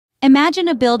Imagine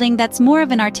a building that's more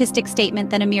of an artistic statement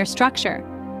than a mere structure.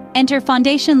 Enter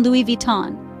Fondation Louis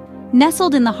Vuitton.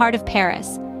 Nestled in the heart of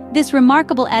Paris, this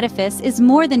remarkable edifice is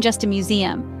more than just a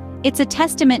museum. It's a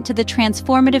testament to the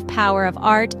transformative power of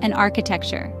art and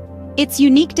architecture. Its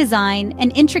unique design, an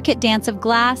intricate dance of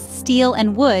glass, steel,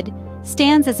 and wood,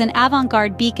 stands as an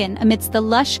avant-garde beacon amidst the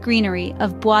lush greenery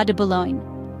of Bois de Boulogne.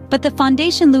 But the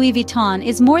Fondation Louis Vuitton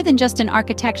is more than just an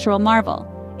architectural marvel.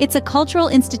 It's a cultural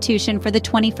institution for the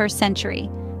 21st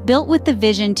century. Built with the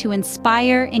vision to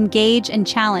inspire, engage, and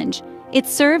challenge, it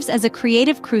serves as a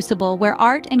creative crucible where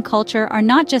art and culture are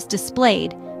not just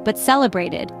displayed, but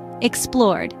celebrated,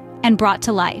 explored, and brought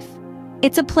to life.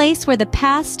 It's a place where the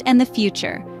past and the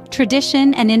future,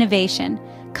 tradition and innovation,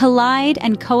 collide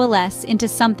and coalesce into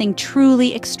something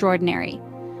truly extraordinary.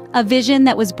 A vision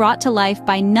that was brought to life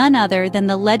by none other than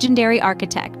the legendary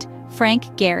architect, Frank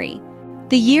Gehry.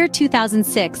 The year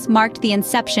 2006 marked the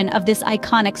inception of this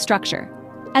iconic structure.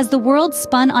 As the world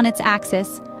spun on its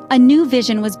axis, a new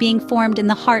vision was being formed in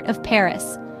the heart of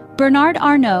Paris. Bernard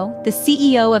Arnault, the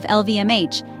CEO of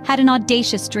LVMH, had an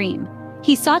audacious dream.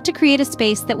 He sought to create a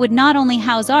space that would not only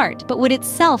house art, but would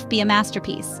itself be a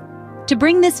masterpiece. To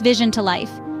bring this vision to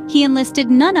life, he enlisted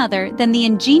none other than the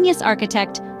ingenious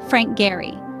architect Frank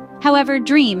Gehry. However,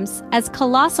 dreams, as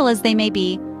colossal as they may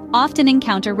be, often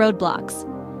encounter roadblocks.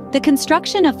 The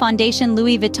construction of Fondation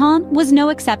Louis Vuitton was no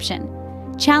exception.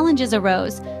 Challenges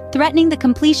arose, threatening the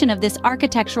completion of this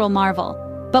architectural marvel.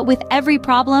 But with every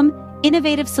problem,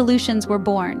 innovative solutions were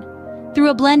born. Through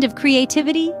a blend of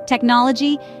creativity,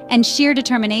 technology, and sheer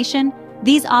determination,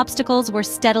 these obstacles were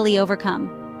steadily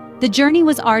overcome. The journey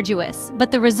was arduous,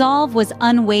 but the resolve was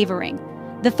unwavering.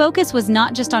 The focus was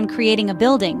not just on creating a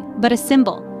building, but a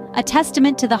symbol, a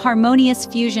testament to the harmonious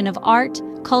fusion of art,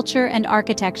 culture, and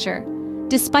architecture.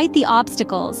 Despite the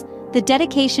obstacles, the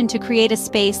dedication to create a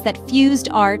space that fused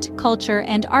art, culture,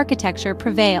 and architecture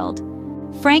prevailed.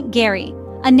 Frank Gehry,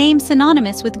 a name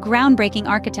synonymous with groundbreaking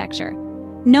architecture.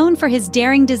 Known for his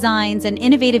daring designs and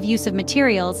innovative use of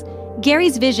materials,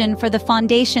 Gehry's vision for the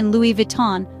Fondation Louis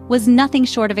Vuitton was nothing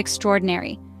short of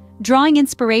extraordinary. Drawing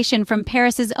inspiration from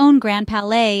Paris's own Grand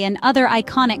Palais and other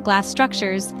iconic glass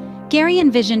structures, Gehry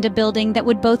envisioned a building that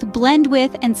would both blend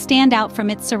with and stand out from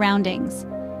its surroundings.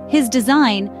 His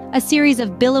design, a series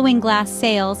of billowing glass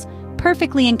sails,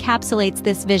 perfectly encapsulates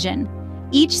this vision.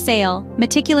 Each sail,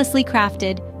 meticulously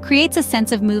crafted, creates a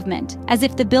sense of movement, as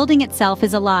if the building itself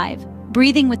is alive,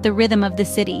 breathing with the rhythm of the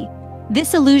city.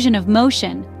 This illusion of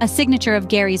motion, a signature of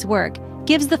Gehry's work,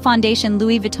 gives the Fondation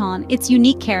Louis Vuitton its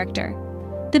unique character.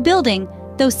 The building,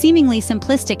 though seemingly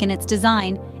simplistic in its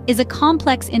design, is a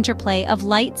complex interplay of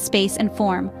light, space, and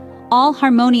form, all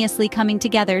harmoniously coming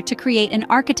together to create an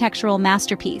architectural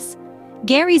masterpiece.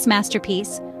 Gehry's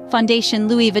masterpiece, Fondation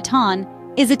Louis Vuitton,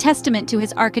 is a testament to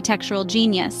his architectural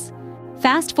genius.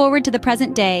 Fast forward to the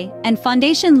present day, and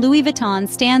Fondation Louis Vuitton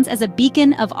stands as a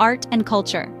beacon of art and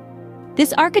culture.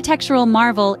 This architectural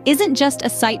marvel isn't just a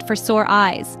sight for sore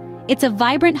eyes. It's a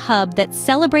vibrant hub that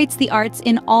celebrates the arts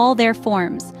in all their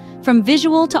forms, from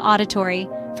visual to auditory,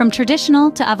 from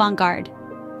traditional to avant-garde.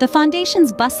 The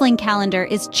Fondation's bustling calendar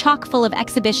is chock full of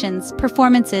exhibitions,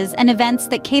 performances, and events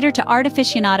that cater to art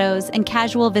aficionados and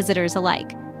casual visitors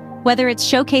alike. Whether it's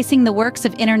showcasing the works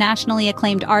of internationally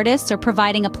acclaimed artists or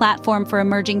providing a platform for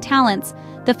emerging talents,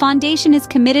 the Fondation is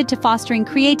committed to fostering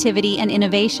creativity and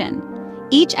innovation.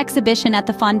 Each exhibition at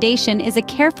the Fondation is a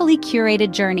carefully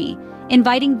curated journey,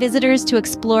 inviting visitors to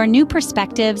explore new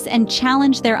perspectives and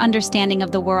challenge their understanding of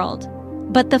the world.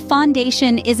 But the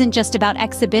Fondation isn't just about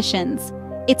exhibitions.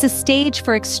 It's a stage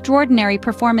for extraordinary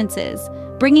performances,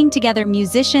 bringing together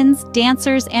musicians,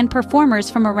 dancers, and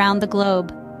performers from around the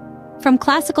globe. From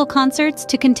classical concerts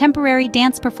to contemporary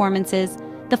dance performances,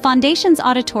 the Fondation's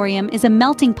auditorium is a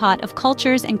melting pot of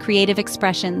cultures and creative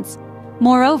expressions.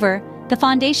 Moreover, the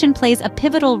Fondation plays a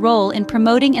pivotal role in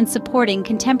promoting and supporting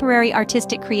contemporary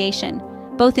artistic creation,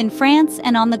 both in France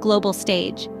and on the global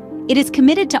stage. It is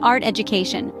committed to art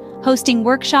education, hosting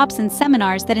workshops and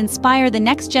seminars that inspire the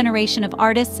next generation of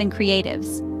artists and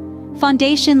creatives.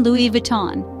 Fondation Louis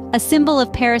Vuitton, a symbol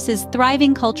of Paris's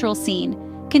thriving cultural scene,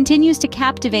 continues to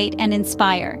captivate and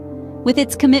inspire. With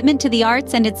its commitment to the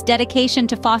arts and its dedication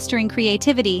to fostering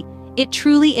creativity, it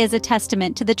truly is a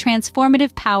testament to the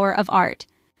transformative power of art.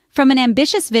 From an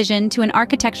ambitious vision to an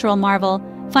architectural marvel,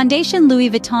 Fondation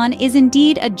Louis Vuitton is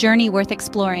indeed a journey worth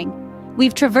exploring.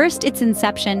 We've traversed its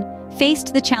inception,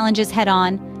 faced the challenges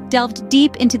head-on, delved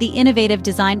deep into the innovative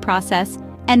design process,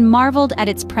 and marveled at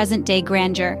its present-day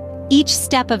grandeur. Each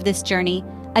step of this journey,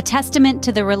 a testament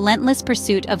to the relentless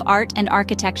pursuit of art and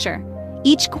architecture.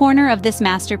 Each corner of this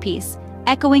masterpiece,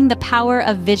 echoing the power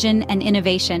of vision and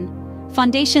innovation.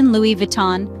 Fondation Louis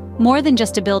Vuitton, more than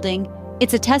just a building,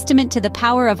 it's a testament to the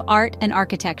power of art and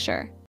architecture.